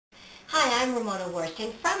Hi, I'm Ramona Wurst,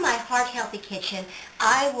 and from my Heart Healthy Kitchen,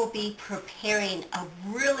 I will be preparing a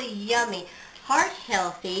really yummy,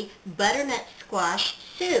 heart-healthy butternut squash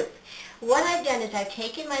soup. What I've done is I've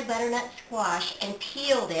taken my butternut squash and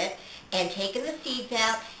peeled it and taken the seeds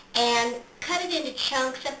out and cut it into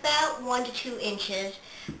chunks about 1 to 2 inches.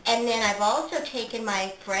 And then I've also taken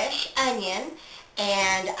my fresh onion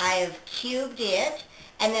and I've cubed it.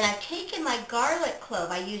 And then I've taken my garlic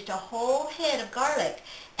clove. I used a whole head of garlic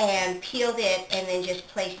and peeled it and then just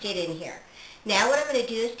placed it in here. Now what I'm going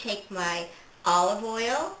to do is take my olive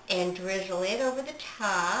oil and drizzle it over the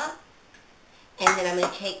top. And then I'm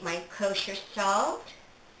going to take my kosher salt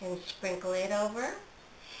and sprinkle it over.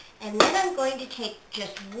 And then I'm going to take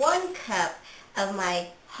just 1 cup of my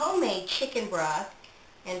homemade chicken broth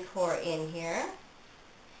and pour in here.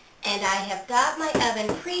 And I have got my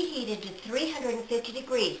oven preheated to 350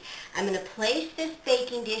 degrees. I'm going to place this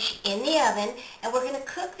baking dish in the oven, and we're going to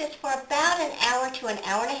cook this for about an hour to an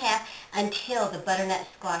hour and a half until the butternut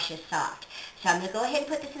squash is soft. So I'm going to go ahead and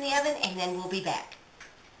put this in the oven, and then we'll be back.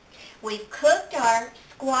 We've cooked our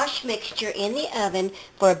squash mixture in the oven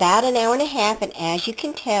for about an hour and a half, and as you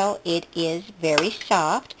can tell, it is very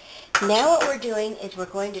soft. Now what we're doing is we're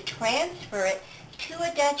going to transfer it to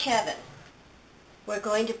a Dutch oven. We're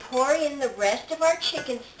going to pour in the rest of our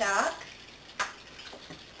chicken stock.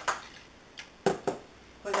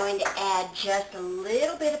 We're going to add just a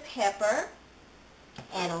little bit of pepper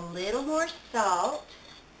and a little more salt.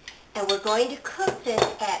 And we're going to cook this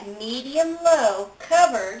at medium-low,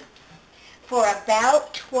 covered, for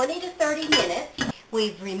about 20 to 30 minutes.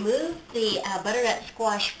 We've removed the butternut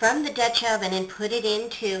squash from the Dutch oven and put it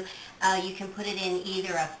into, you can put it in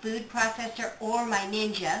either a food processor or my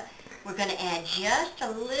Ninja. We're going to add just a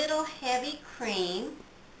little heavy cream.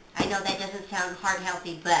 I know that doesn't sound heart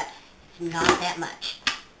healthy, but it's not that much.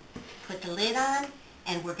 Put the lid on,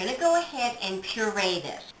 and we're going to go ahead and puree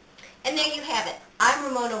this. And there you have it. I'm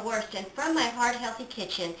Ramona Wurst, and from my Heart Healthy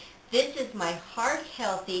Kitchen, this is my heart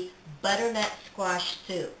healthy butternut squash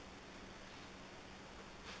soup.